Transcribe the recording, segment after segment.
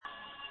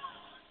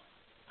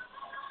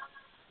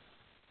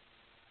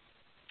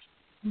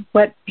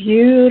What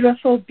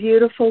beautiful,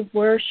 beautiful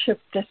worship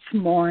this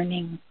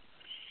morning.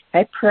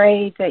 I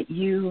pray that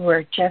you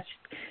are just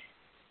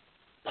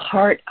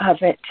part of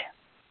it.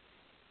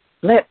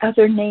 Let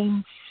other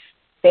names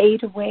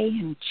fade away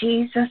and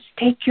Jesus,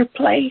 take your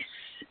place.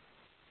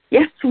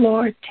 Yes,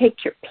 Lord,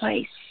 take your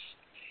place.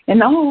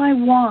 And all I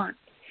want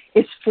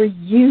is for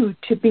you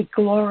to be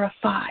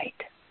glorified.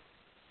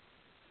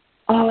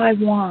 All I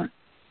want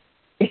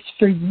is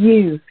for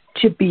you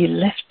to be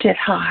lifted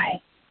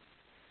high.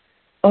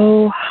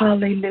 Oh,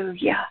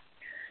 hallelujah.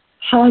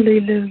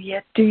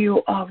 Hallelujah. Do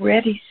you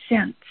already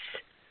sense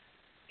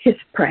his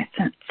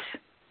presence?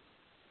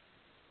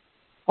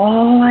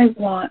 All I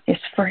want is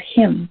for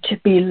him to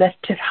be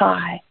lifted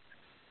high.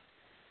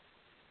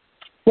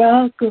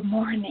 Well, good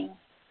morning.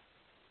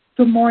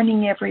 Good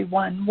morning,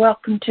 everyone.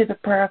 Welcome to the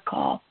prayer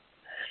call.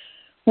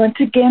 Once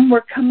again, we're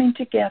coming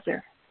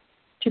together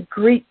to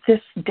greet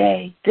this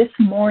day, this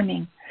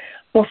morning,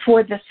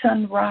 before the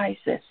sun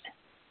rises.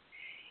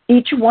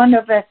 Each one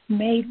of us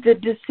made the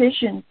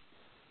decision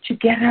to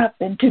get up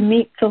and to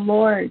meet the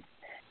Lord,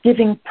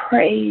 giving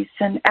praise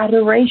and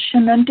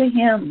adoration unto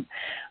him,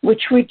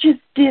 which we just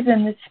did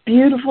in this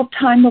beautiful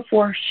time of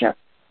worship,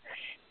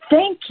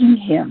 thanking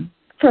him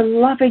for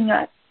loving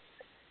us,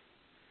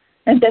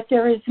 and that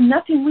there is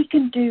nothing we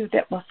can do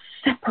that will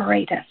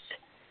separate us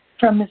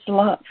from his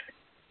love.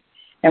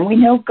 And we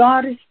know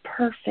God is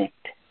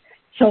perfect,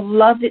 so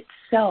love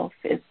itself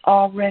is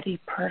already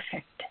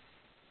perfect.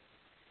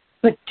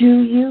 But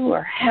do you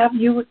or have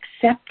you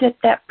accepted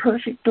that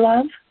perfect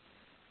love?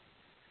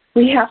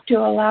 We have to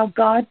allow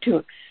God to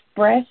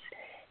express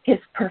his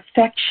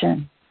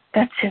perfection,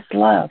 that's his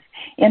love,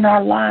 in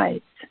our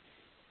lives.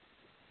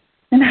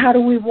 And how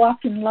do we walk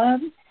in love?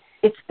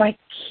 It's by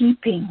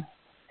keeping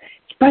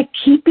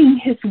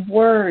his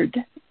word.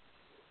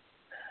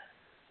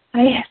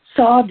 I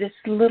saw this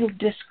little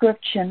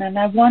description, and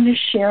I want to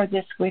share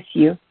this with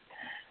you.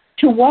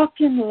 To walk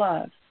in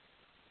love,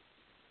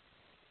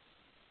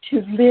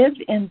 to live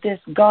in this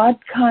God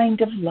kind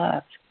of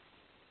love,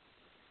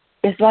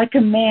 is like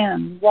a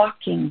man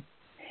walking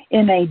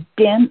in a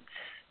dense,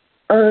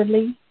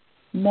 early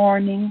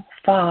morning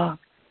fog.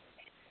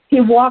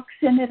 He walks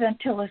in it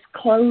until his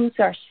clothes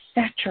are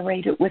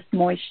saturated with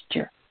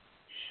moisture,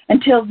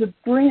 until the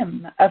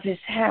brim of his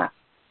hat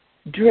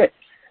drips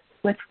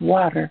with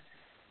water.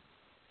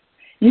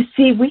 You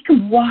see, we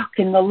can walk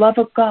in the love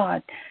of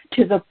God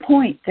to the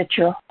point that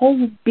your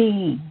whole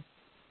being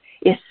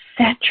is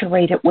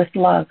saturated with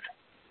love.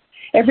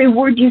 Every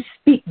word you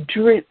speak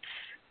drips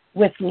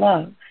with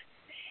love.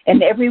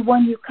 And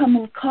everyone you come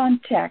in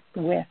contact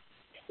with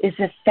is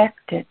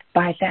affected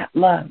by that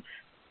love.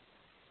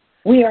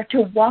 We are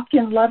to walk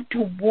in love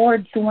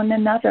towards one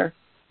another.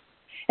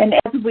 And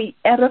as we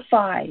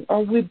edify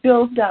or we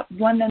build up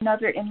one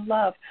another in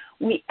love,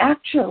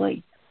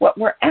 what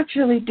we're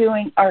actually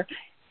doing are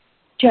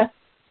just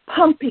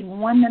pumping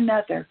one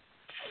another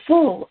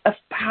full of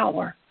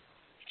power.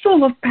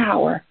 Full of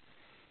power.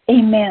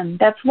 Amen.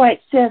 That's why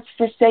it says,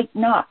 forsake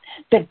not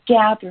the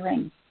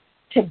gathering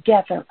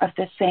together of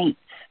the saints.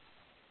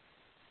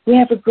 We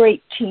have a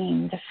great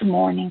team this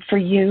morning for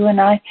you,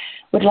 and I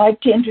would like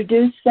to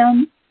introduce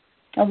them.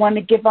 I want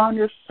to give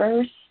honor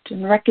first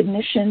and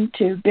recognition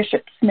to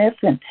Bishop Smith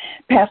and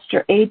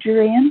Pastor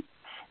Adrian.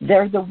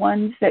 They're the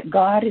ones that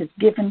God has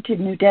given to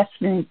New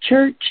Destiny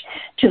Church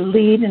to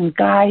lead and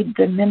guide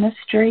the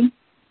ministry.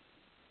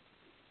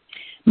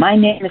 My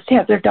name is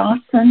Heather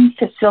Dawson,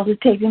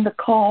 facilitating the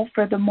call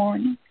for the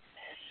morning.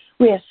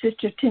 We have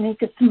Sister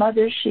Tanika's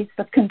mother. She's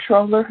the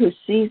controller who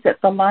sees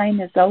that the line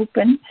is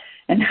open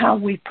and how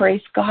we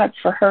praise God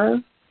for her.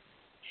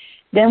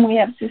 Then we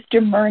have Sister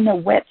Myrna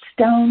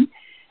Whetstone.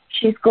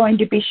 She's going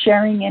to be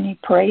sharing any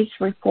praise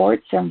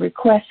reports and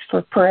requests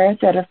for prayer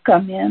that have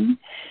come in.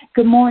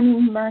 Good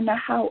morning, Myrna.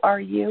 How are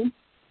you?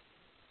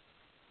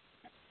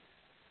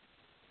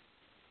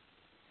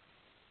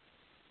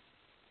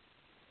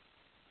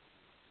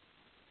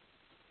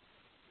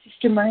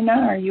 Sister Myrna,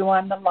 are you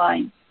on the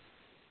line?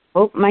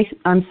 Oh,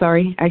 I'm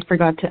sorry. I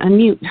forgot to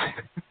unmute.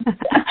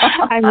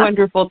 I'm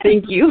wonderful.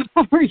 Thank you.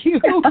 How are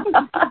you?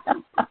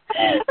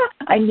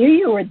 I knew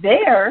you were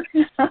there.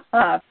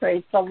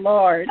 Praise the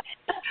Lord.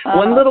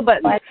 One little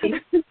button.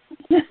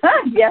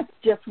 Yes,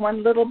 just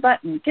one little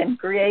button can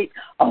create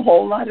a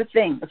whole lot of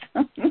things.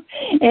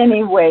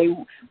 Anyway,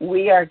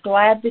 we are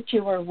glad that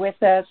you are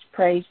with us.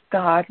 Praise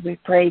God. We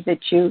pray that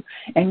you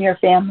and your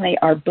family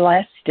are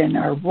blessed and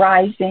are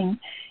rising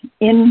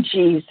in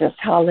Jesus.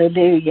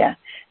 Hallelujah.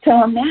 So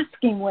I'm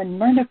asking when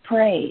Myrna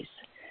prays,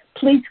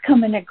 please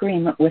come in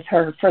agreement with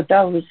her for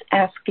those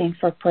asking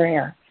for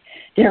prayer.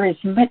 There is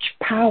much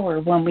power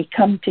when we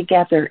come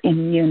together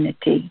in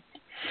unity.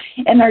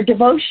 And our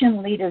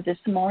devotion leader this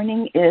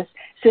morning is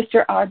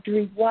Sister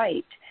Audrey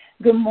White.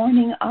 Good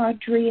morning,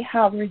 Audrey.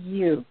 How are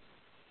you?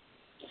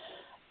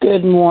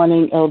 Good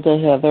morning, Elder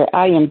Heather.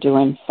 I am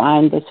doing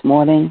fine this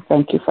morning.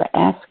 Thank you for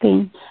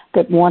asking.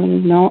 Good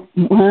morning,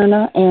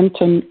 Myrna and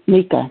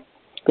Tanika.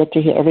 Good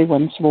to hear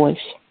everyone's voice.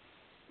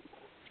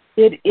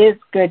 It is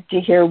good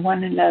to hear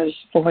one another's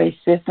voice,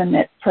 isn't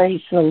it?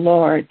 Praise the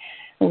Lord.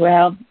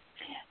 Well,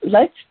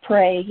 let's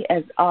pray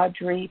as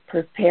Audrey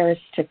prepares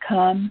to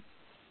come.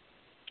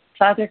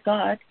 Father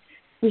God,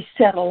 we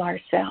settle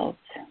ourselves.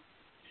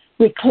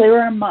 We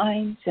clear our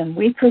minds and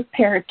we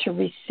prepare to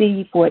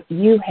receive what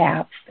you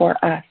have for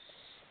us.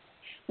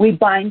 We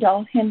bind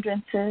all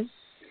hindrances,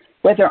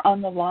 whether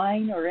on the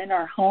line or in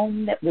our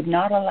home, that would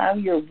not allow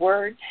your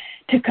word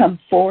to come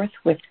forth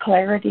with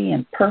clarity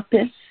and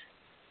purpose.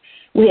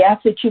 We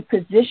ask that you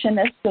position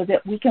us so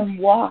that we can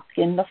walk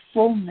in the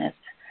fullness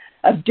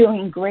of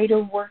doing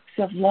greater works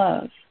of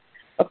love,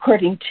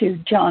 according to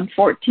John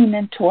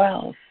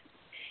 14:12.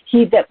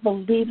 He that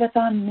believeth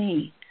on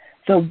me,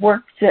 the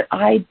works that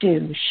I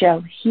do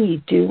shall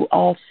he do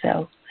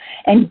also,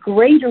 and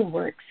greater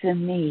works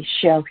than these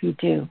shall he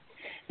do,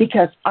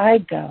 because I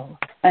go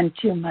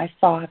unto my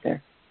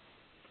Father.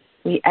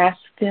 We ask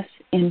this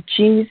in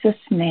Jesus'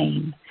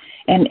 name,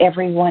 and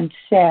everyone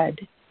said,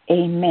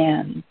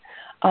 amen.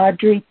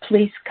 Audrey,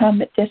 please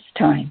come at this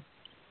time.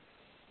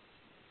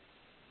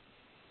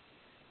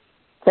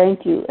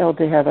 Thank you,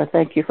 Elder Heather.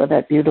 Thank you for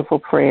that beautiful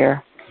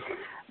prayer.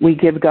 We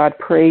give God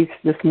praise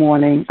this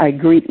morning. I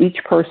greet each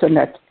person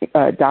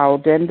that's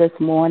dialed in this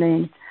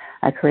morning.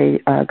 I pray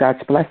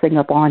God's blessing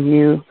upon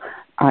you.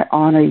 I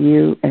honor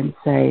you and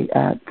say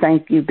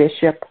thank you,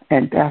 Bishop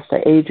and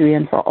Pastor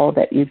Adrian, for all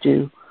that you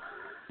do.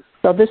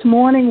 So this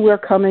morning we're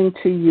coming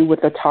to you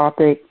with the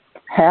topic,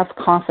 have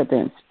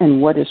confidence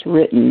in what is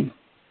written.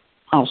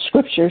 Our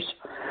scriptures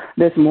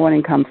this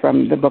morning come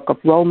from the book of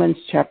Romans,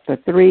 chapter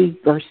 3,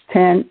 verse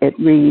 10. It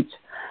reads,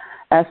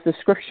 as the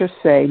scriptures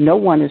say, no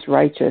one is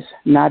righteous,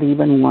 not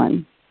even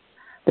one.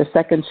 The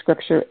second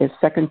scripture is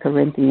 2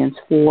 Corinthians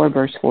 4,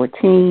 verse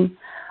 14.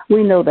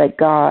 We know that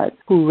God,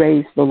 who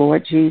raised the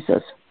Lord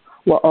Jesus,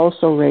 will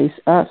also raise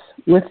us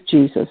with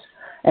Jesus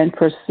and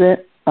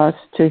present us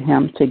to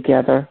him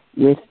together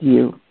with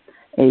you.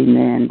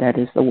 Amen. That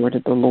is the word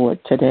of the Lord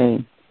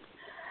today.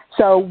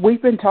 So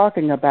we've been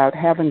talking about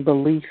having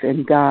belief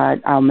in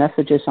God. Our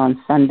messages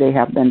on Sunday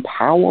have been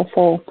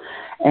powerful,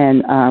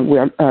 and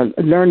we're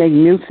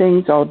learning new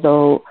things,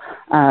 although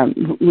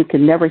we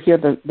can never hear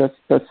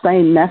the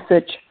same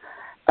message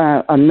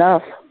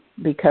enough,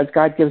 because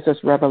God gives us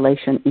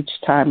revelation each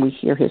time we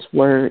hear his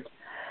word.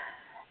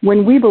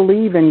 When we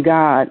believe in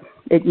God,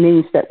 it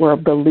means that we're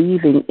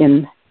believing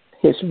in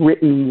his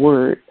written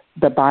word,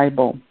 the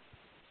Bible.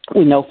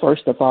 We know,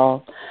 first of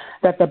all,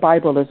 that the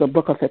Bible is a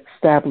book of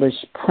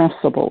established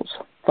principles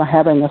for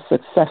having a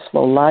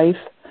successful life,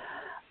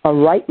 a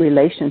right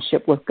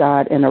relationship with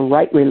God, and a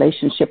right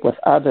relationship with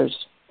others.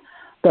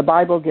 The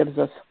Bible gives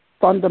us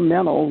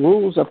fundamental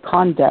rules of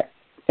conduct,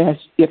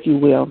 if you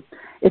will.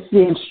 It's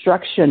the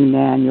instruction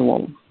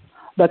manual,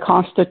 the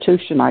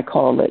Constitution, I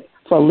call it,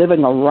 for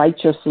living a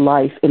righteous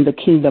life in the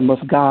kingdom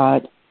of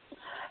God.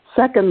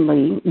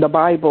 Secondly, the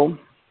Bible,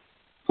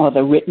 or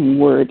the written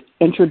word,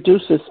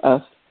 introduces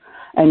us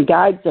and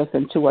guides us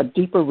into a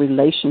deeper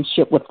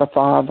relationship with the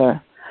Father,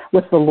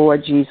 with the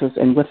Lord Jesus,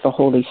 and with the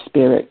Holy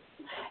Spirit.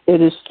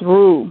 It is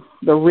through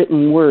the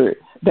written word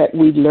that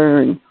we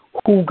learn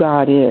who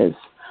God is,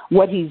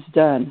 what he's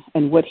done,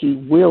 and what he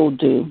will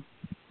do.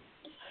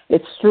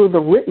 It's through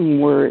the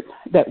written word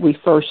that we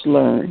first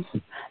learn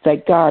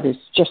that God is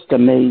just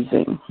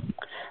amazing,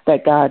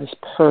 that God is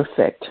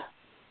perfect.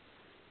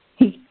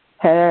 He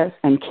has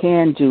and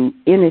can do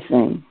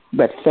anything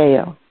but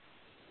fail.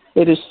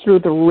 It is through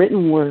the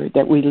written word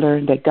that we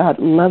learn that God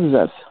loves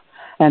us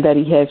and that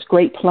he has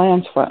great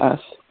plans for us,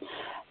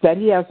 that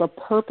he has a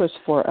purpose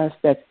for us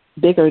that's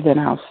bigger than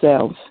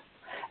ourselves.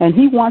 And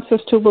he wants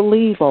us to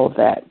believe all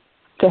that,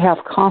 to have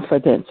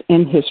confidence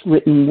in his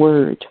written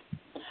word.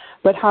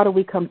 But how do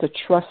we come to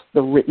trust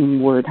the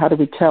written word? How do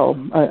we tell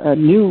a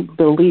new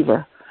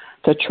believer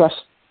to trust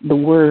the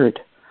word?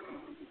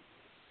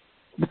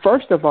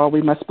 First of all,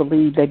 we must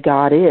believe that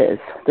God is.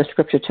 The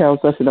scripture tells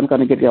us, and I'm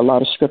going to give you a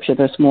lot of scripture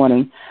this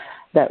morning,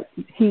 that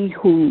he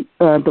who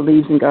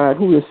believes in God,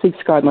 who seeks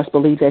God, must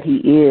believe that he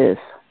is,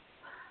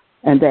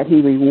 and that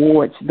he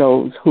rewards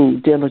those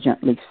who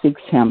diligently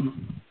seeks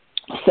him.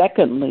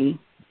 Secondly,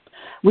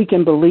 we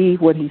can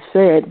believe what he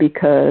said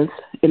because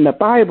in the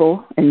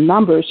Bible, in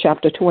Numbers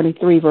chapter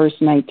 23, verse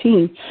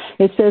 19,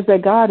 it says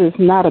that God is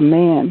not a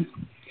man,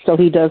 so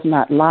he does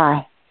not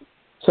lie.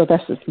 So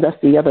that's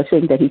the other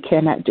thing that he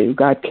cannot do.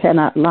 God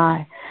cannot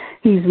lie.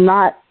 He's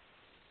not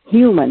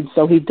human,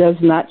 so he does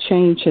not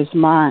change his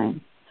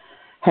mind.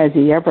 Has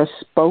he ever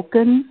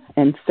spoken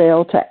and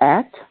failed to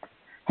act?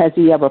 Has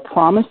he ever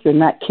promised and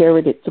not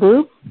carried it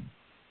through?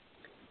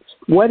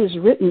 What is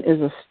written is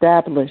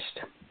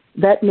established.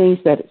 That means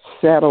that it's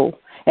settled.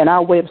 And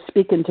our way of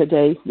speaking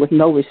today, with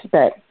no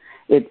respect,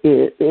 it's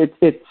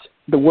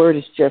the word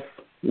is just,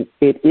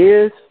 it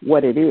is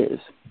what it is.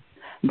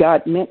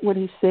 God meant what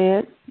he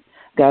said.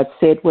 God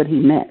said what he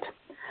meant.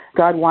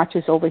 God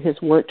watches over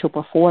his word to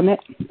perform it,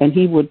 and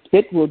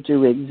it will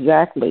do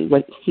exactly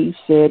what he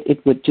said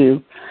it would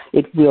do.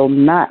 It will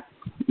not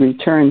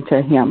return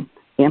to him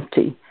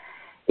empty.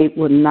 it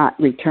will not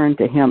return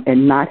to him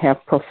and not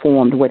have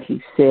performed what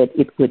he said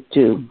it would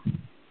do.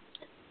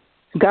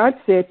 God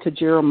said to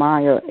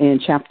Jeremiah in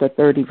chapter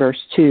 30,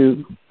 verse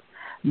 2,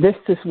 "This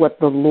is what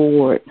the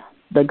Lord,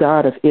 the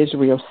God of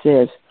Israel,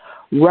 says.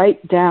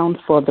 Write down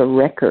for the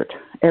record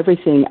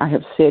everything I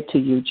have said to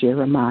you,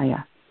 Jeremiah."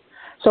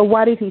 So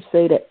why did he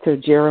say that to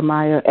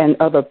Jeremiah and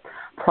other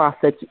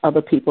prophets,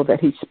 other people that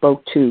he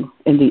spoke to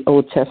in the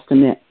Old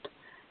Testament?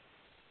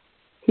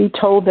 He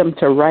told them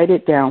to write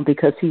it down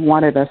because he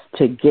wanted us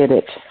to get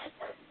it.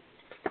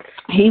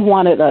 He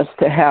wanted us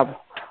to have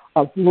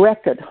a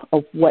record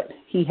of what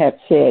he had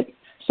said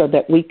so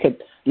that we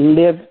could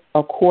live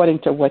according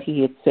to what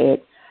he had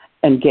said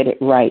and get it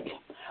right.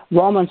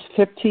 Romans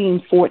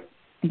 15,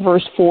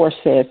 verse 4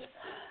 says,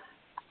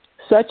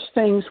 "Such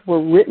things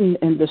were written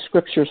in the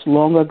Scriptures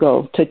long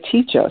ago to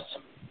teach us,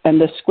 and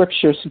the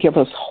Scriptures give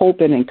us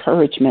hope and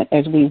encouragement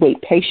as we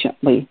wait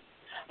patiently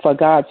for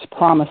God's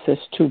promises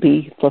to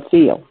be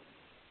fulfilled."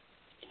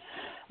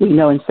 We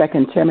know in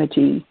 2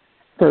 Timothy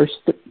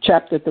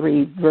chapter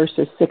 3,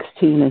 verses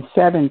 16 and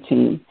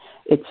 17,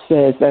 it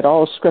says that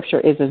all Scripture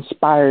is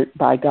inspired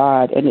by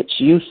God, and it's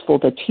useful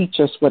to teach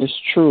us what is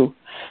true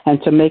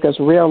and to make us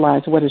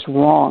realize what is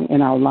wrong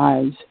in our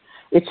lives.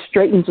 It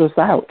straightens us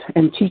out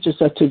and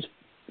teaches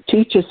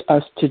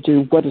us to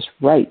do what is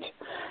right.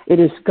 It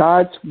is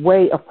God's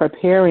way of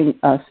preparing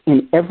us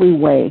in every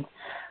way,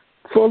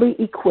 fully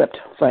equipped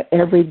for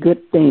every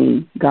good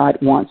thing God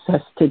wants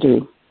us to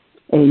do.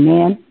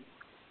 Amen.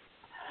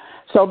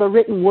 So the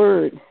written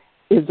word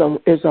is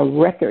a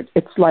record.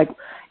 It's like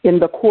in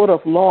the court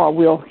of law,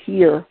 we'll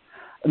hear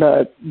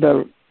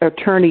the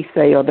attorney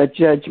say, or the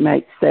judge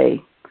might say,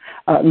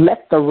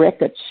 "Let the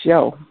record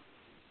show."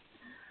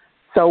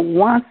 So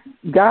once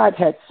God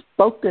had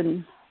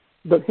spoken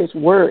his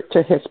word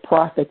to his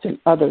prophets and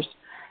others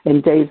in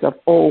days of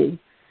old,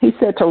 he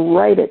said to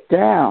write it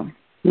down.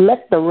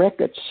 Let the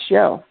record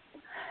show.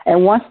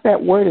 And once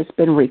that word has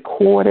been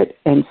recorded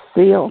and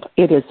sealed,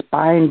 it is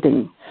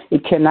binding.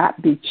 It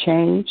cannot be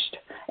changed,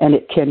 and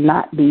it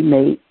cannot be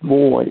made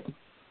void.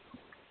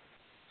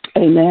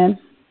 Amen.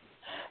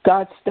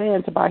 God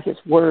stands by his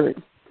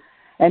word.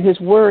 And his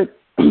word,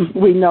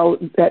 we know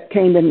that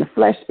came in the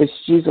flesh, is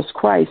Jesus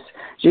Christ.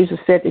 Jesus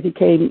said that he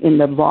came in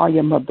the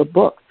volume of the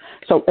book.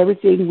 So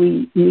everything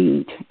we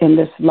need in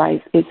this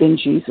life is in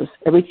Jesus.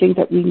 Everything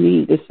that we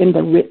need is in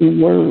the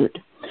written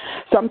word.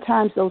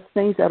 Sometimes those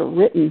things that are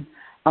written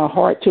are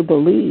hard to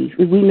believe.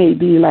 We may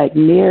be like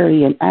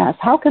Mary and ask,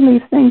 how can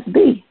these things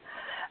be?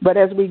 But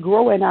as we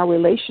grow in our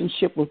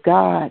relationship with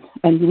God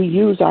and we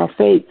use our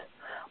faith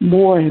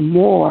more and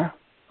more,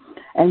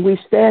 and we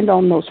stand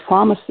on those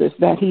promises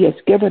that he has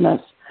given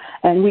us,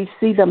 and we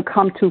see them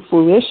come to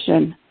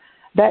fruition,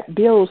 that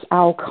builds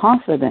our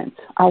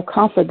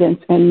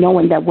confidence in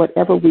knowing that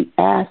whatever we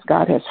ask,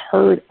 God has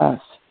heard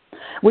us.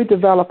 We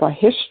develop a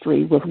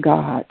history with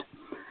God.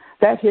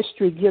 That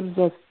history gives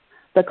us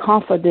the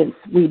confidence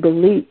we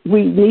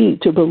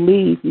need to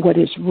believe what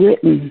is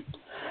written.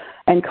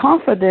 And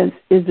confidence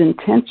is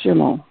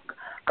intentional.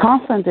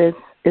 Confidence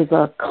is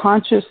a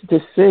conscious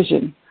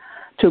decision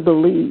to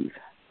believe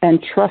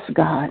and trust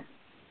God.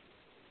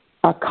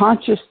 A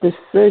conscious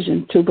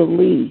decision to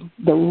believe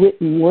the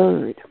written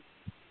word.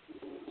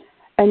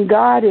 And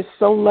God is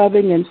so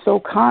loving and so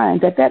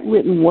kind that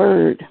written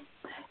word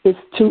is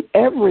to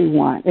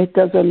everyone. It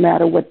doesn't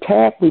matter what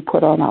tag we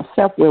put on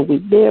ourselves, where we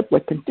live,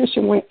 what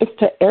condition we're in. It's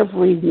to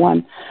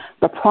everyone.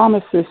 The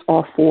promises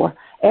are for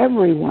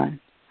everyone.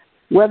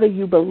 Whether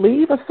you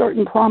believe a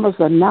certain promise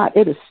or not,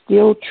 it is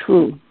still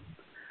true.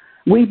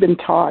 We've been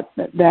taught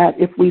that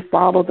if we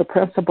follow the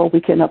principle, we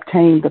can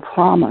obtain the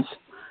promise.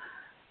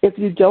 If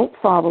you don't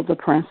follow the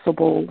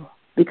principle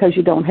because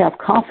you don't have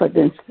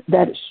confidence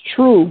that it's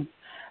true,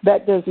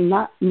 that does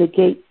not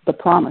negate the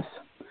promise.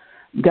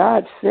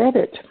 God said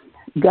it.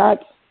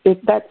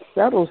 That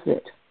settles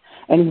it.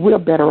 And we're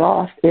better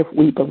off if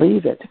we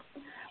believe it.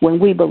 When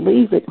we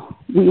believe it,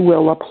 we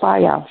will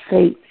apply our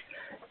faith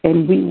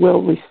and we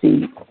will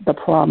receive the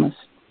promise.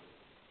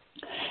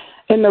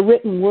 In the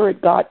written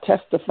word, God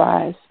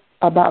testifies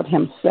about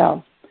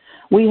himself.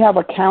 We have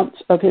accounts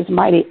of his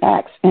mighty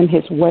acts and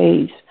his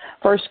ways.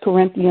 1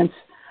 Corinthians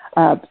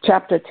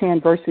chapter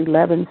 10, verse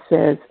 11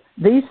 says,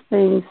 "These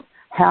things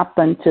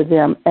happened to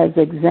them as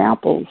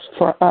examples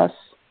for us.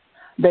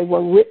 They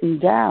were written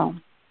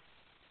down."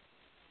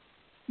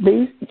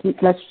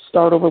 Let's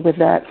start over with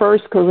that.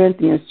 1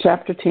 Corinthians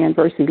chapter 10,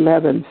 verse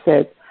 11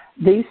 says,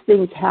 "These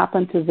things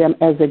happened to them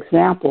as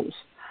examples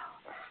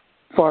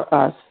for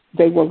us.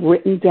 They were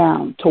written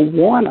down to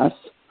warn us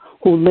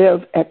who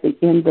live at the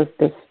end of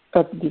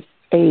this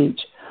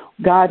age."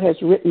 God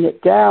has written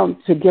it down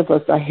to give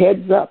us a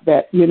heads up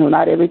that,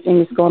 not everything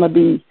is going to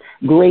be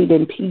great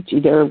and peachy.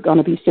 There are going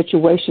to be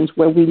situations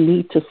where we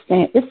need to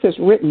stand. It's His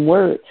written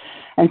word.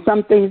 And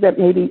some things that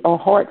maybe are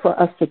hard for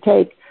us to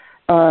take,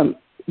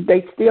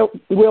 they still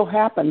will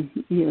happen.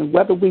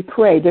 Whether we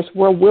pray, this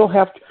world will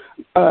have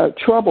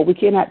trouble. We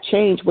cannot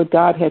change what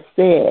God has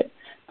said.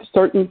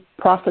 Certain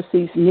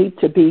prophecies need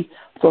to be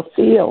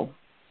fulfilled.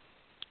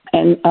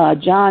 And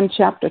John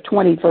chapter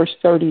 20, verse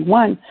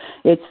 31,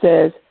 it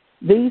says,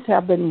 "These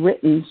have been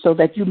written so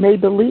that you may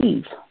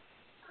believe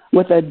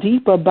with a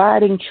deep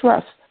abiding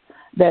trust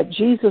that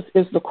Jesus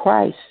is the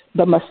Christ,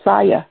 the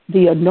Messiah,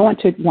 the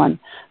Anointed One,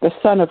 the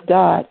Son of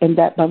God, and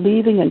that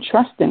believing and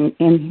trusting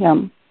in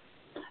Him,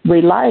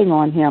 relying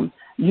on Him,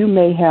 you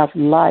may have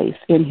life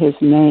in His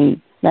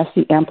name." That's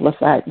the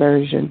Amplified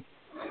Version.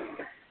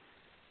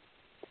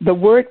 The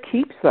Word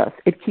keeps us.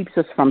 It keeps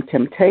us from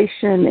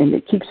temptation, and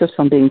it keeps us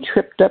from being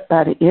tripped up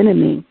by the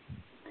enemy.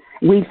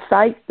 We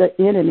fight the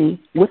enemy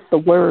with the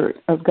Word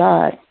of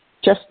God.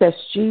 Just as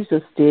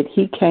Jesus did,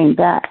 He came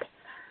back.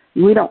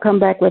 We don't come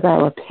back with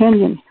our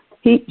opinion.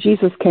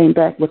 Jesus came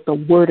back with the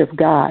Word of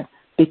God,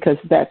 because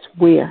that's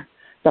where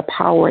the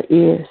power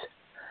is.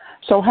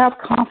 So have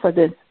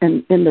confidence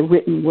in the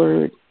written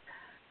Word.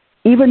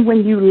 Even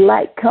when you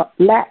lack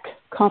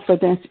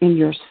confidence in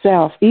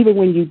yourself, even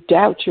when you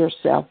doubt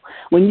yourself,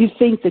 when you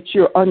think that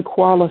you're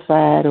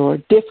unqualified or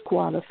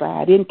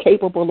disqualified,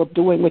 incapable of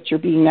doing what you're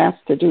being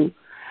asked to do,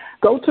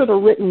 go to the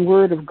written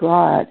Word of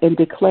God and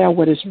declare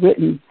what is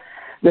written.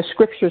 The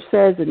Scripture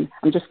says, and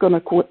I'm just going to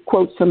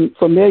quote some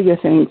familiar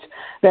things,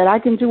 that I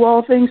can do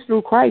all things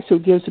through Christ who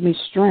gives me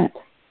strength.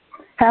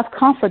 Have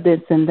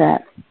confidence in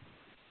that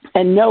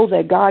and know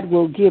that God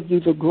will give you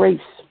the grace.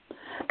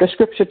 The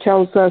Scripture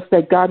tells us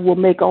that God will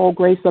make all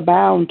grace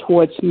abound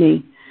towards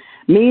me,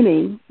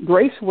 meaning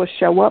grace will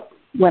show up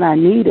when I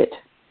need it.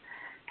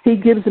 He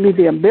gives me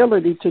the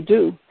ability to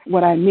do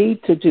what I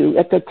need to do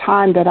at the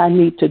time that I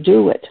need to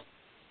do it.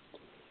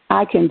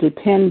 I can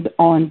depend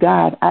on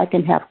God. I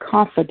can have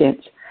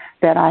confidence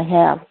that I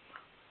have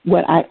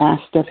what I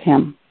asked of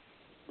Him.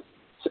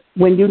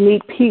 When you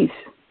need peace,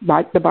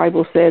 like the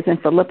Bible says in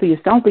Philippians,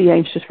 don't be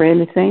anxious for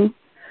anything,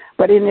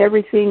 but in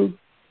everything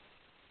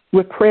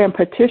with prayer and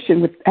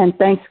petition and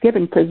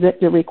thanksgiving, present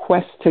your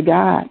requests to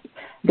God.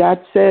 God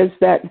says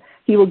that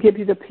He will give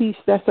you the peace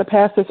that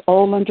surpasses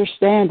all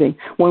understanding.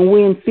 When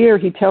we're in fear,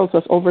 He tells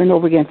us over and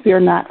over again,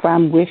 "Fear not, for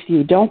I'm with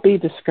you. Don't be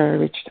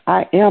discouraged.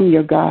 I am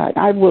your God.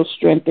 I will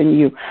strengthen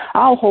you.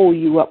 I'll hold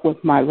you up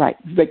with my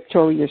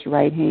victorious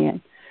right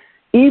hand."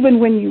 Even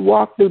when you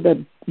walk through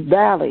the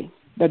valley,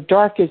 the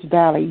darkest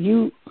valley,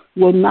 you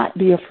will not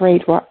be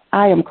afraid, for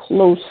I am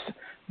close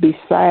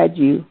beside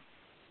you.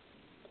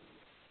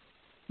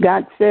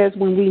 God says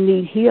when we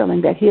need healing,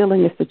 that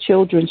healing is the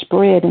children's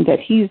bread, and that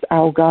He's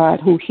our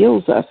God who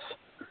heals us.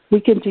 We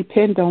can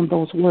depend on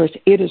those words.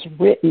 It is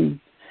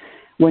written.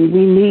 When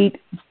we need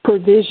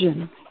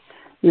provision,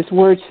 this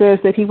word says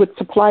that He would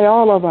supply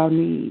all of our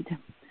need.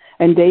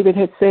 And David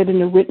had said in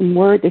the written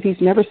word that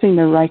he's never seen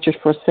the righteous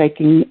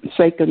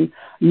forsaken,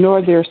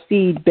 nor their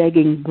seed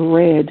begging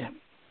bread.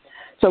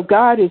 So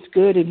God is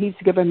good, and He's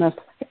given us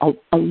a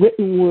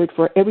written word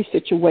for every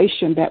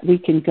situation that we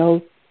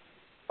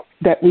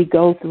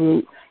go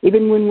through.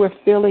 Even when we're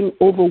feeling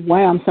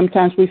overwhelmed,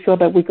 sometimes we feel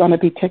that we're going to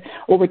be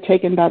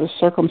overtaken by the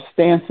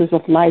circumstances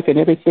of life and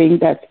everything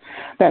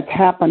that's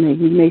happening.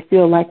 We may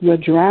feel like we're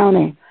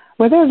drowning.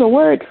 Well, there's a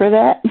word for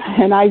that.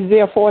 In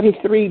Isaiah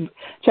 43,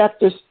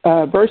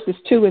 verses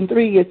 2 and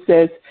 3, it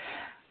says,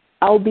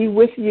 "I'll be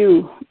with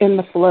you in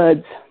the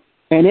floods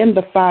and in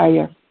the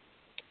fire,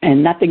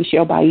 and nothing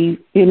shall by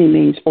any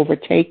means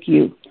overtake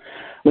you.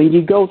 When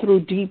you go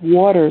through deep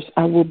waters,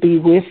 I will be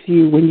with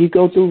you. When you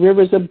go through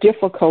rivers of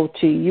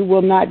difficulty, you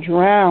will not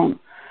drown.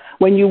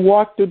 When you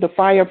walk through the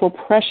fire of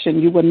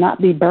oppression, you will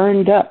not be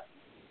burned up.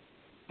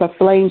 The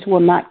flames will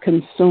not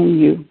consume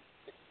you.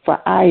 For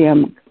I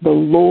am the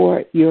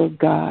Lord your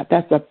God."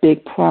 That's a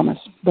big promise,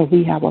 but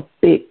we have a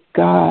big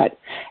God,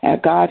 a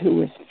God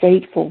who is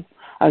faithful,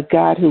 a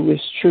God who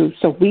is true,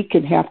 so we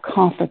can have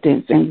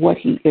confidence in what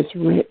He is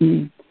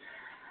written.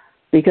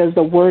 Because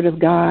the Word of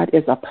God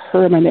is a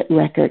permanent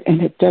record,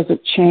 and it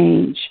doesn't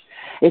change.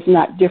 It's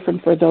not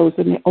different for those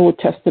in the Old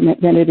Testament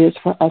than it is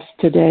for us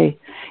today.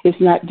 It's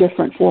not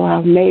different for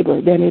our neighbor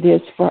than it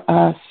is for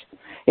us.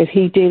 If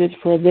He did it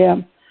for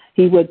them,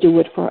 He would do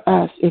it for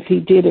us. If He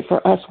did it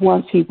for us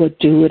once, He would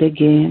do it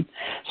again.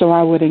 So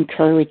I would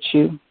encourage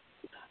you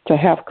to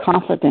have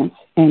confidence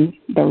in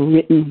the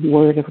written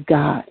Word of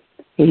God.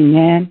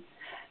 Amen.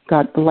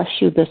 God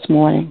bless you this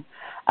morning.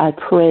 I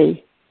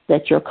pray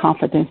that your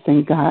confidence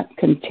in God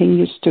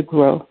continues to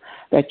grow,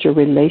 that your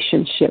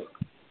relationship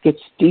gets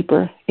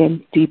deeper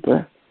and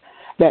deeper,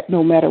 that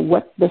no matter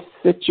what the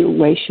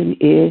situation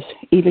is,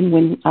 even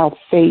when our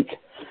faith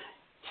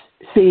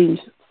seems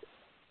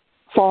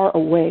far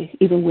away,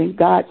 even when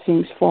God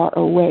seems far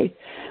away,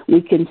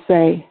 we can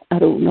say, "I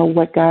don't know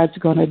what God's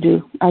going to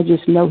do. I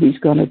just know He's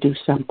going to do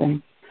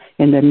something."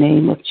 In the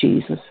name of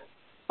Jesus.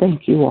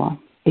 Thank you all.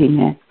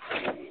 Amen.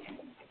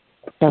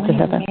 Dr.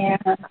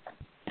 Heather.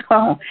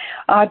 Oh,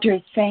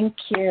 Audrey, thank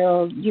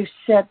you. You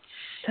said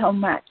so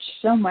much.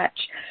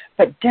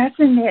 But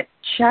doesn't it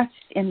just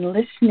in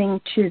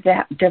listening to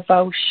that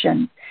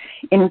devotion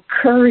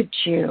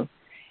encourage you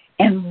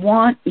and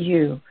want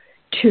you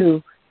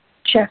to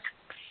just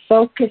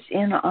focus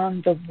in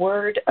on the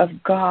Word of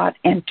God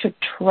and to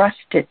trust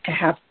it, to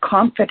have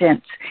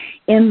confidence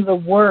in the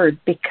Word,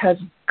 because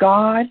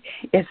God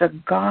is a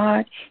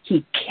God.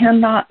 He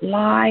cannot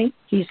lie.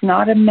 He's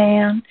not a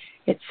man.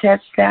 It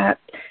says that,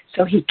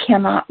 so He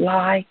cannot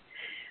lie.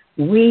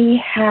 We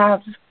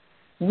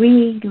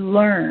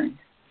learn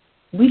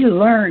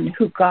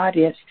who God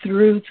is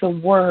through the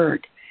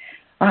Word.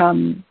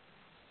 Some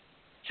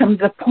of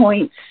the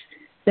points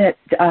that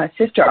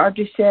Sister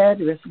Audrey said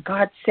was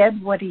God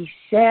said what He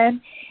said,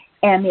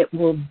 and it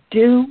will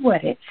do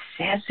what it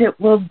says it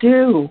will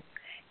do.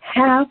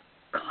 Have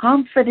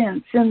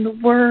confidence in the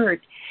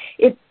Word.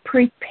 It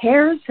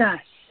prepares us.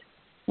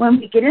 When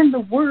we get in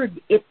the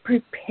Word, it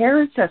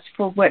prepares us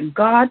for what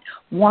God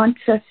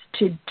wants us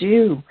to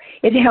do.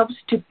 It helps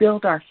to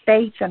build our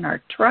faith and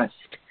our trust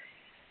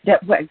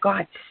that what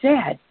God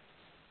said,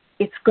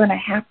 it's going to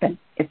happen.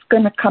 It's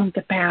going to come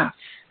to pass.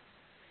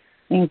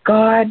 And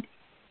God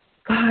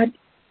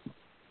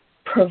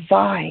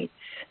provides.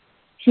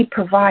 He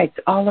provides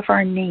all of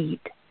our need.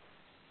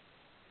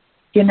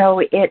 You know,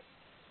 it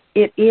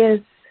is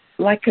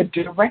like a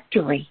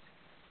directory.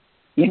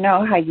 You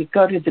know how you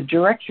go to the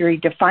directory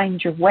to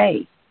find your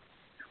way.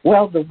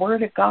 Well, the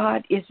Word of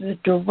God is the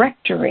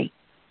directory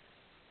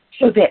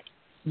so that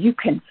you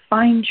can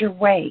find your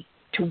way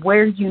to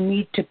where you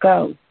need to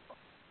go.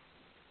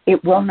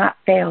 It will not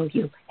fail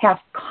you. Have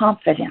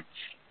confidence.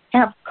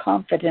 Have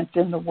confidence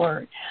in the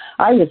Word.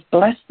 I was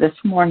blessed this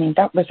morning.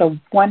 That was a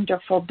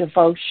wonderful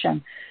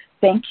devotion.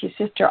 Thank you,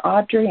 Sister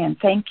Audrey, and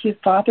thank you,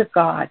 Father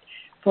God,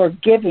 for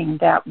giving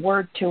that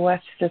word to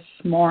us this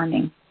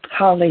morning.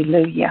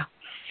 Hallelujah.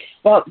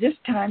 Well, this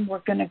time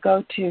we're going to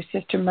go to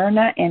Sister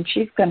Myrna, and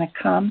she's going to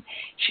come.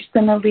 She's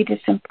going to lead us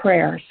in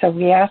prayer. So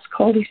we ask,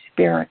 Holy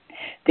Spirit,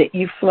 that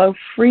you flow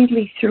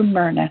freely through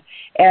Myrna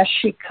as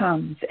she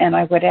comes. And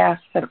I would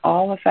ask that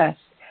all of us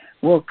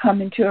will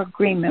come into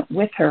agreement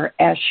with her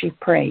as she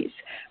prays.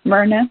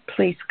 Myrna,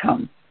 please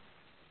come.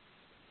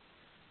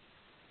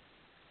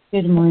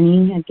 Good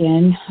morning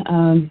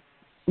again.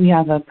 We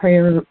have a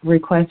prayer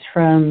request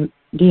from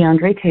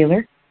DeAndre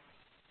Taylor.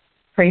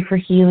 Pray for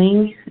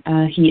healing.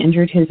 He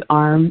injured his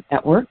arm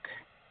at work.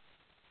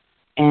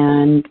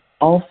 And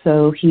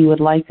also he would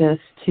like us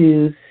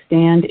to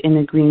stand in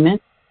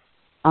agreement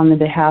on the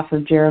behalf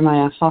of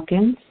Jeremiah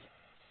Hawkins,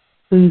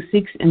 who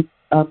seeks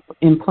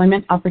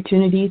employment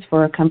opportunities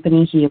for a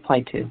company he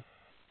applied to.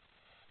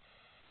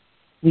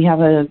 We have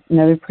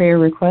another prayer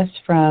request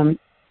from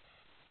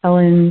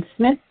Helen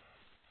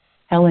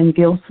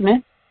Gill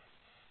Smith.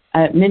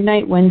 At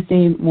midnight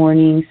Wednesday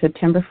morning,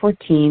 September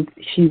 14th,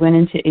 she went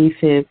into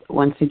AFib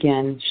once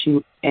again,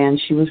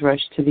 and she was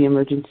rushed to the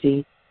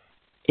emergency.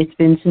 It's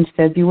been since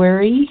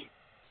February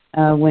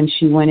when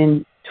she went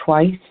in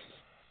twice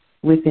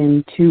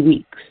within 2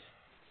 weeks.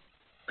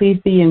 Please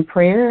be in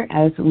prayer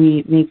as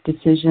we make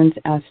decisions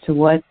as to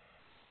what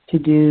to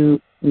do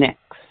next,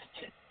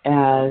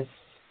 as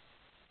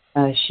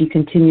she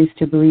continues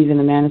to believe in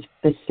the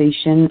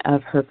manifestation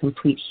of her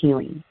complete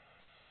healing.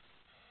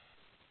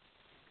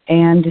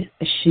 And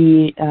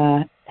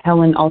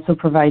Helen also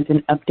provides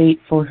an update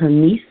for her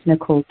niece,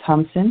 Nicole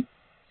Thompson.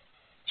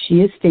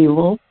 She is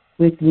stable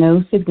with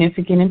no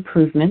significant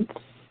improvements.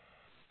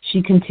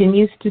 She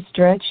continues to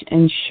stretch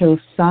and show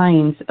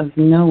signs of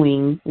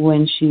knowing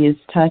when she is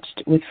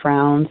touched with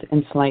frowns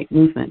and slight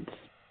movements.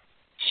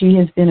 She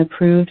has been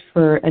approved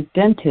for a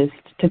dentist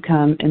to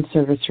come and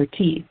service her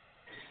teeth.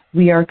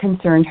 We are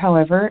concerned,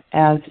 however,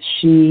 as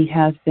she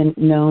has been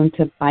known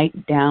to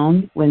bite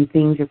down when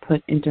things are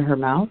put into her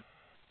mouth.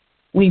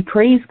 We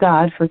praise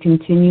God for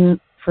continuing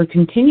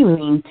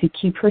to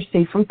keep her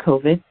safe from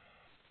COVID,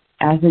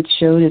 as it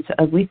showed its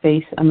ugly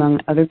face among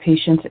other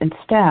patients and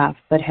staff,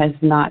 but has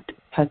not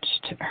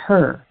touched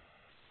her.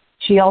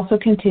 She also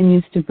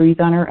continues to breathe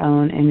on her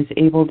own and is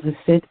able to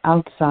sit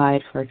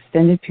outside for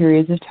extended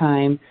periods of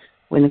time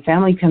when the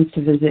family comes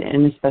to visit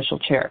in a special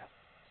chair.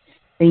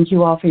 Thank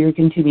you all for your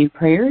continued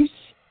prayers,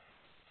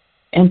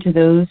 and to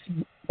those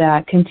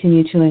that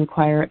continue to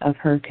inquire of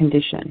her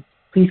condition.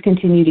 Please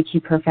continue to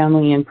keep her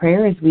family in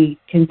prayer as we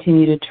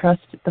continue to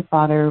trust the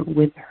Father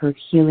with her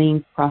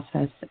healing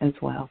process as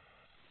well.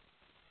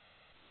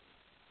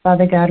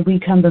 Father God, we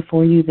come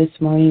before you this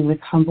morning with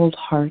humbled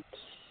hearts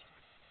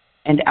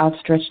and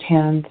outstretched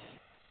hands.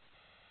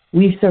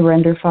 We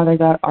surrender, Father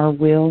God, our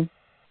will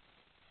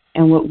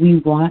and what we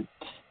want.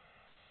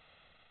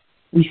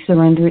 We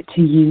surrender it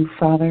to you,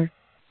 Father,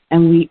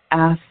 and we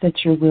ask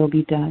that your will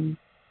be done.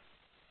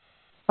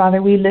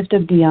 Father, we lift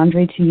up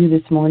DeAndre to you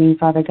this morning,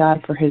 Father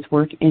God, for his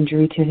work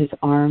injury to his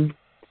arm.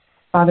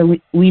 Father,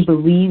 we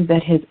believe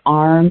that his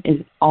arm is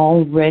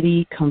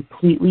already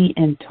completely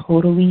and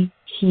totally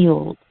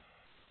healed.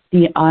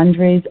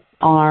 DeAndre's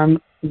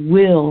arm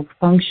will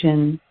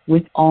function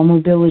with all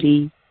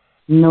mobility,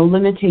 no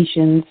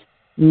limitations,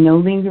 no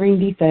lingering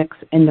defects,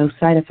 and no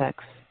side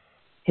effects.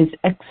 His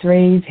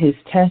x-rays, his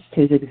tests,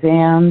 his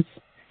exams,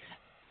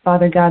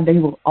 Father God, they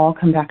will all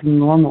come back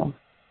normal.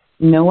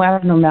 No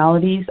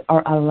abnormalities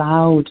are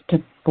allowed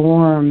to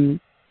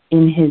form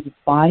in his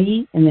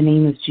body in the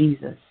name of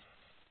Jesus.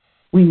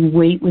 We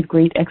wait with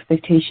great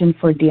expectation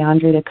for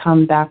DeAndre to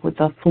come back with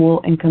a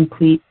full and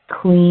complete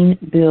clean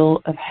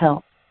bill of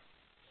health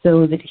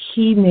so that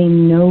he may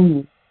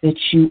know that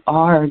you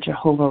are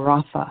Jehovah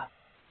Rapha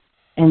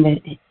and that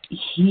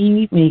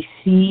he may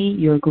see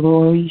your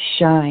glory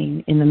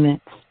shine in the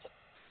midst.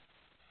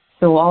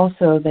 So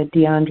also that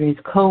DeAndre's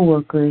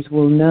co-workers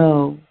will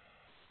know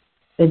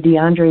that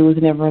DeAndre was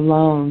never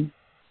alone,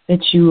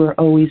 that you are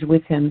always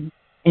with him,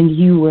 and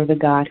you are the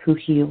God who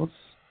heals.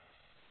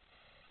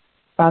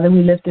 Father,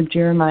 we lift up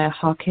Jeremiah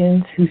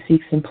Hawkins, who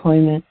seeks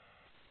employment.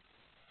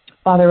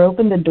 Father,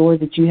 open the door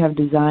that you have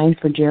designed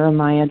for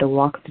Jeremiah to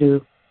walk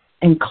through,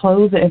 and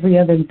close every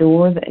other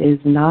door that is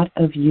not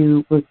of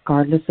you,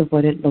 regardless of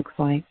what it looks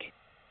like.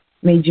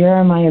 May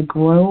Jeremiah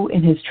grow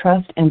in his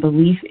trust and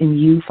belief in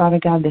you, Father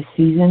God, this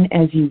season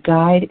as you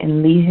guide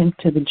and lead him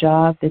to the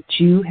job that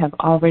you have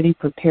already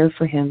prepared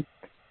for him.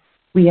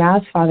 We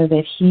ask, Father,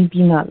 that he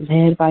be not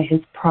led by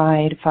his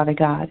pride, Father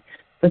God,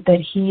 but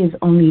that he is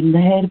only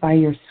led by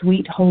your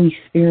sweet Holy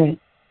Spirit.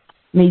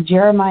 May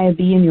Jeremiah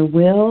be in your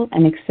will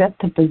and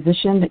accept the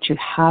position that you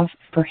have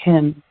for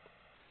him,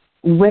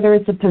 whether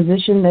it's a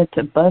position that's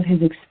above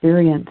his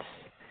experience,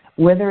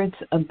 whether it's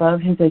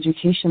above his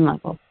education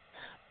level.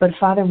 But,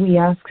 Father, we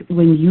ask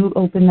when you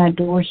open that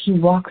door, he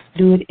walks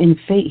through it in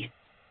faith.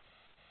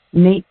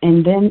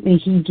 And then may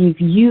he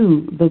give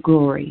you the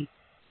glory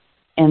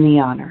and the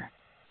honor.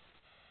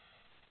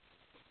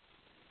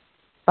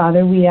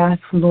 Father, we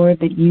ask, Lord,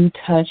 that you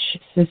touch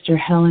Sister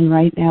Helen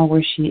right now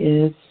where she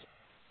is.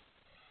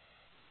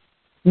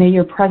 May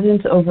your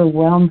presence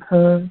overwhelm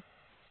her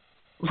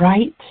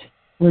right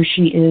where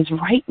she is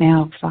right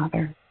now,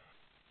 Father.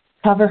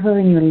 Cover her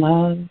in your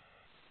love.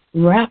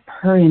 Wrap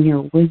her in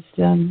your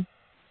wisdom.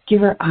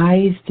 Give her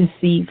eyes to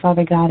see,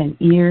 Father God, and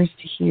ears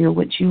to hear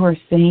what you are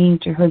saying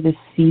to her this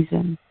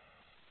season,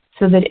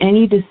 so that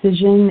any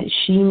decision that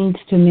she needs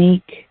to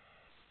make,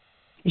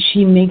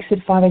 she makes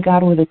it, Father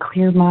God, with a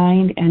clear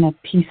mind and a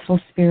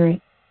peaceful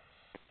spirit.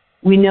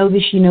 We know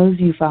that she knows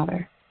you,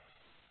 Father.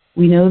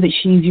 We know that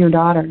she's your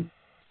daughter,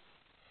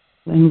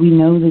 and we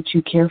know that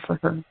you care for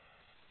her.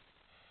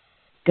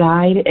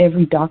 Guide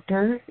every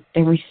doctor,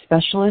 every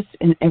specialist,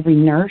 and every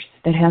nurse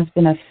that has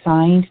been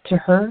assigned to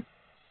her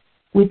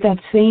with that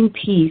same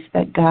peace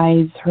that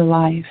guides her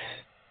life.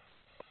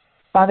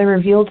 Father,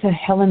 reveal to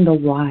Helen the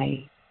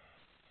why.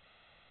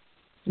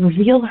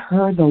 Reveal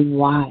her the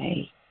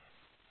why.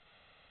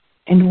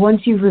 And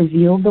once you've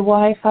revealed the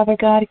why, Father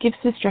God, give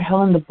Sister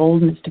Helen the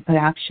boldness to put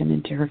action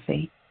into her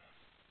faith.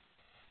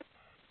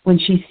 When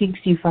she seeks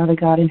you, Father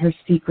God, in her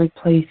secret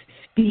place,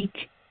 speak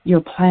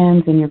your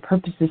plans and your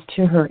purposes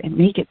to her and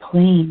make it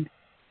plain.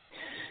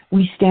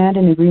 We stand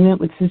in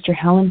agreement with Sister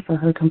Helen for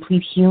her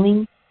complete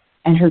healing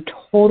and her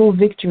total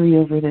victory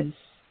over this,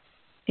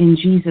 in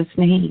Jesus'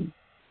 name.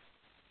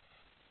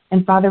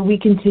 And Father, we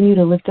continue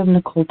to lift up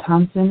Nicole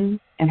Thompson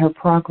and her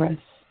progress.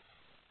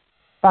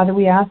 Father,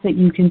 we ask that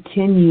you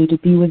continue to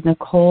be with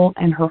Nicole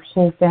and her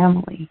whole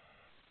family.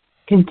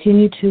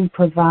 Continue to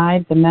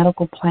provide the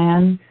medical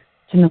plan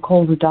to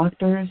Nicole's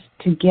doctors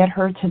to get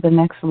her to the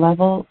next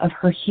level of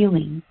her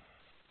healing,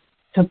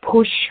 to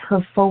push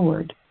her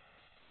forward,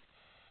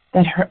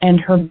 that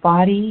her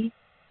body,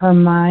 her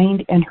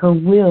mind, and her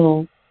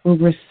will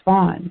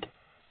respond.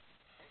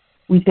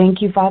 We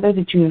thank you, Father,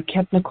 that you have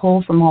kept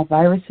Nicole from all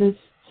viruses,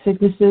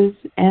 sicknesses,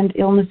 and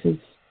illnesses.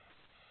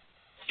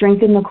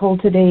 Strengthen Nicole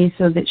today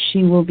so that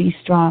she will be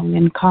strong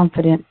and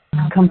confident,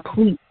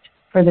 complete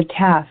for the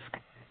task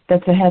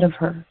that's ahead of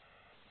her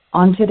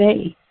on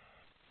today.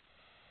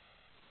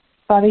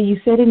 Father,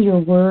 you said in your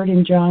word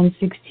in John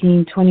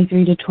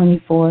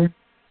 16:23-24,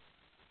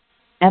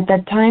 at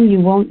that time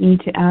you won't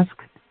need to ask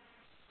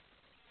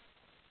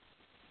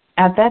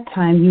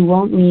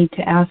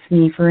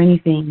me for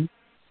anything.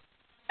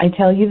 I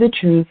tell you the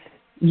truth,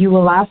 you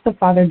will ask the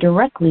Father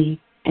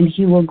directly, and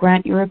he will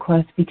grant your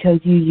request because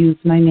you use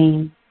my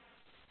name.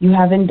 You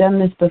haven't done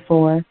this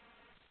before.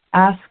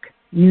 Ask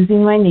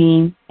using my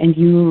name, and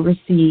you will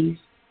receive,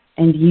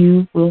 and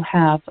you will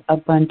have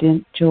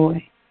abundant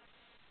joy.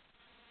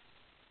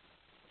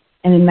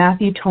 And in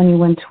Matthew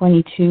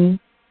 21:22,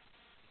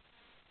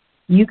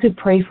 you could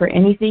pray for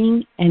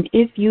anything, and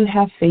if you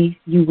have faith,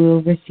 you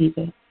will receive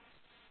it.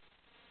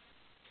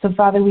 So,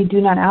 Father, we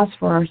do not ask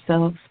for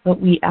ourselves, but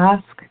we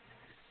ask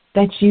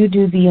that you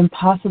do the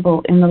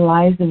impossible in the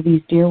lives of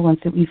these dear ones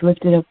that we've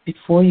lifted up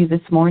before you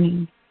this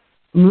morning.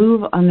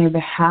 Move on their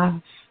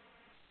behalf.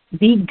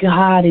 Be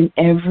God in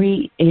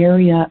every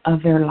area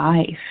of their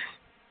life.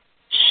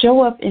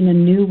 Show up in a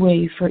new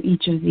way for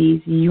each of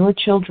these, your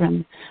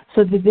children,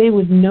 so that they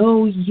would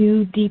know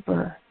you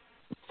deeper,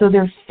 so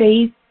their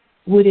faith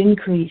would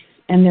increase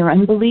and their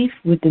unbelief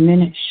would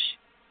diminish.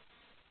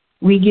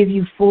 We give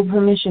you full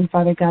permission,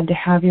 Father God, to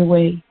have your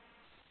way,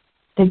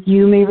 that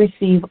you may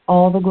receive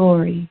all the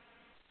glory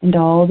and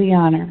all the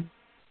honor.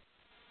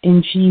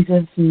 In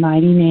Jesus'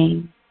 mighty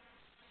name,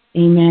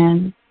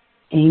 amen,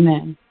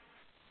 amen.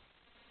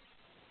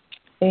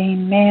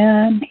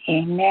 Amen,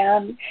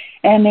 amen,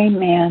 and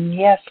amen.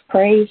 Yes,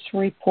 praise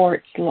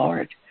reports,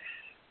 Lord.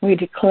 We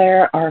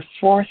declare our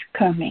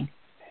forthcoming.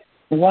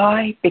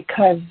 Why?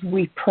 Because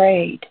we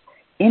prayed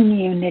in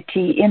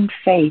unity, in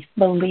faith,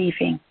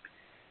 believing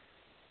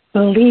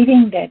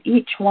that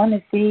each one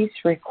of these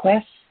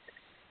requests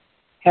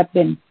have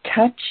been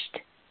touched,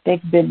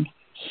 they've been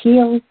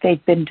healed,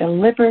 they've been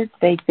delivered,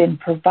 they've been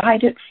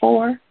provided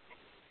for.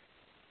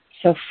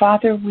 So,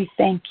 Father, we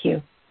thank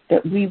you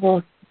that we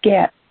will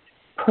get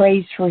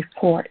praise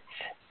reports.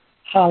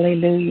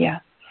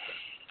 Hallelujah.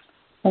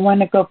 I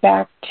want to go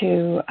back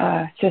to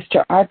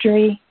Sister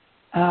Audrey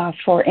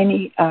for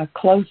any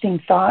closing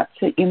thoughts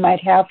that you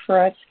might have for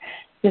us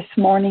this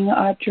morning,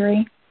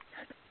 Audrey.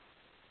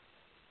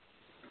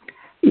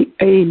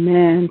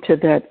 Amen to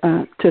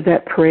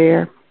that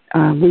prayer.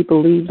 We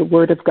believe the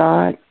Word of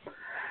God.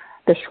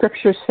 The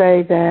Scriptures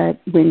say that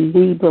when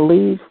we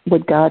believe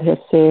what God has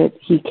said,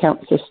 He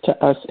counts this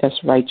to us as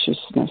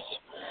righteousness,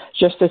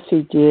 just as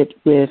He did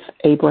with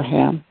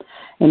Abraham.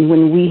 And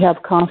when we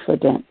have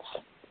confidence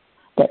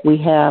that we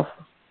have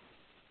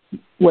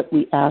what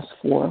we ask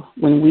for,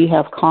 when we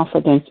have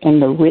confidence in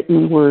the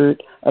written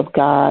Word of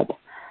God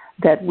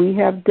that we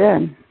have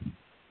done,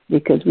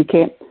 because we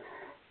can't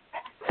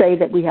say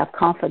that we have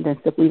confidence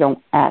if we don't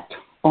act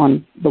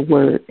on the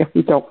Word, if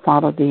we don't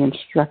follow the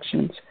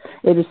instructions.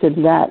 It is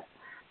in that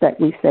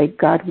we say,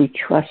 God, we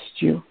trust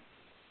you.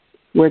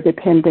 We're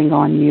depending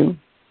on you.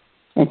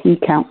 And He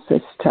counts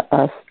this to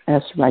us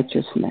as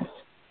righteousness.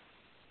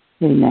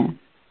 Amen.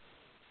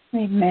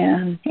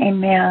 Amen.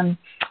 Amen.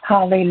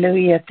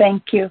 Hallelujah.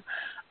 Thank you,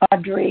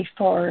 Audrey,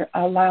 for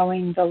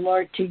allowing the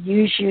Lord to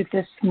use you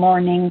this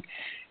morning.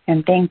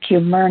 And thank you,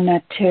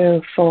 Myrna,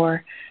 too,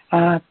 for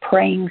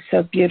praying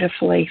so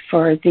beautifully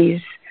for these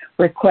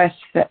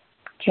requests that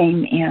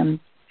came in.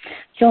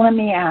 So let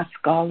me ask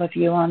all of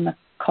you on the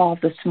call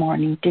this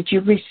morning, did you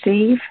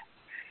receive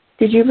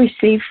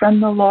from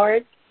the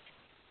Lord?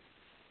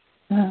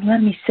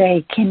 Let me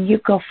say, can you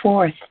go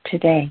forth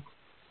today?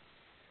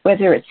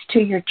 Whether it's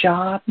to your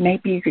job,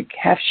 maybe you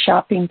have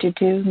shopping to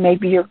do,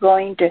 maybe you're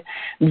going to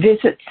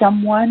visit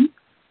someone.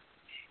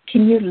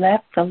 Can you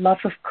let the love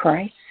of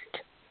Christ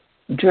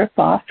drip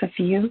off of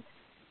you?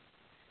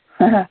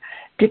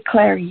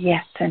 Declare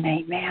yes and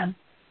amen.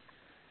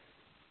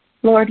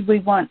 Lord, we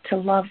want to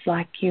love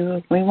like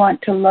you. We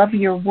want to love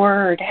your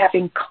word,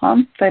 having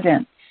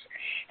confidence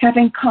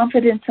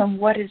in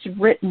what is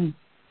written,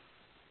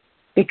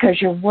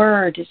 because your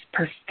word is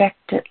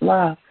perfected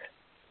love.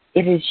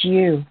 It is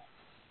you.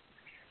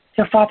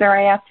 So, Father,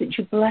 I ask that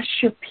you bless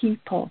your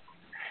people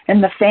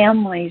and the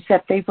families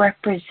that they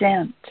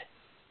represent.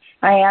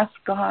 I ask,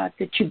 God,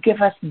 that you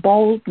give us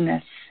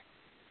boldness,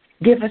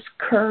 give us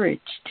courage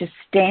to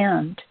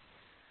stand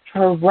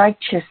for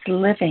righteous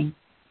living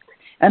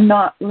and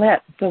not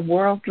let the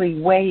worldly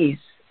ways,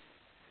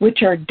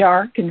 which are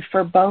dark and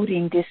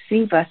foreboding,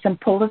 deceive us and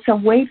pull us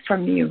away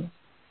from you.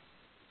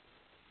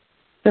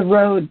 The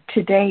road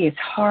today is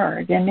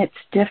hard and it's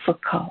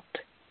difficult.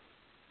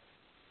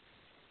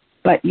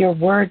 But your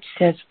word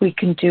says we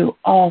can do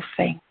all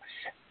things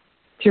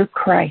through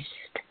Christ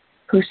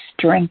who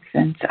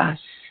strengthens us.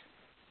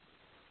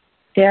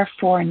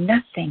 Therefore,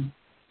 nothing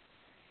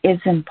is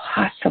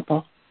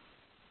impossible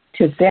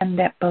to them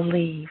that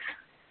believe.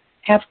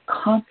 Have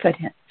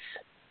confidence.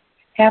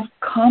 Have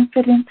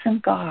confidence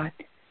in God.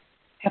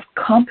 Have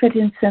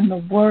confidence in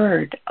the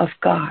Word of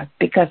God,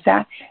 because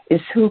that is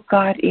who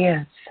God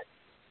is.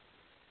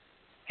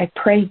 I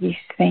pray these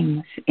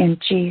things in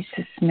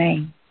Jesus'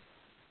 name.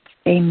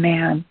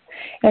 Amen.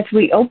 As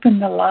we open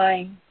the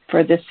line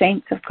for the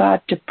saints of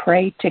God to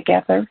pray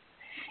together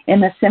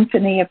in a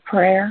symphony of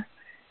prayer,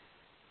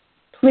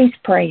 please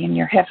pray in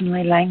your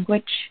heavenly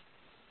language.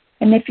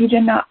 And if you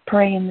do not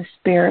pray in the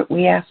Spirit,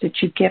 we ask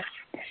that you give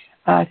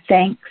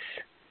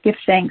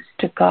thanks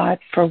to God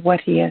for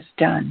what He has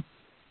done.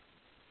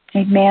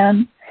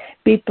 Amen.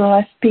 Be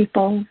blessed,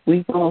 people.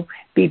 We will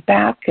be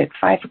back at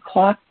 5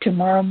 o'clock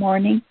tomorrow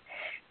morning.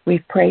 We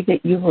pray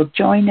that you will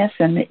join us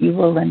and that you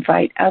will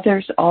invite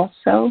others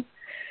also.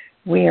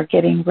 We are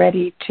getting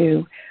ready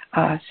to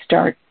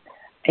start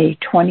a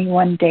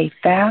 21-day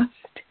fast.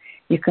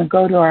 You can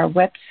go to our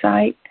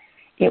website.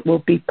 It will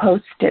be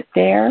posted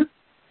there.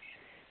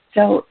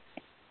 So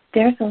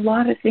there's a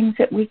lot of things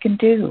that we can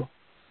do,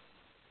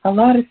 a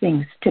lot of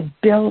things to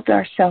build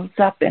ourselves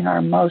up in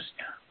our most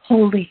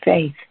holy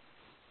faith.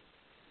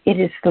 It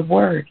is the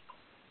Word,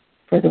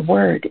 for the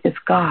Word is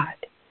God.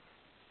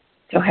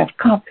 So have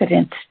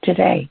confidence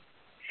today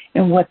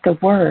in what the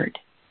Word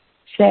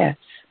says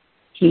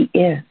He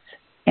is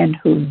and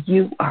who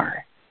you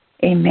are.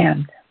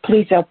 Amen.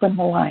 Please open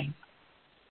the line.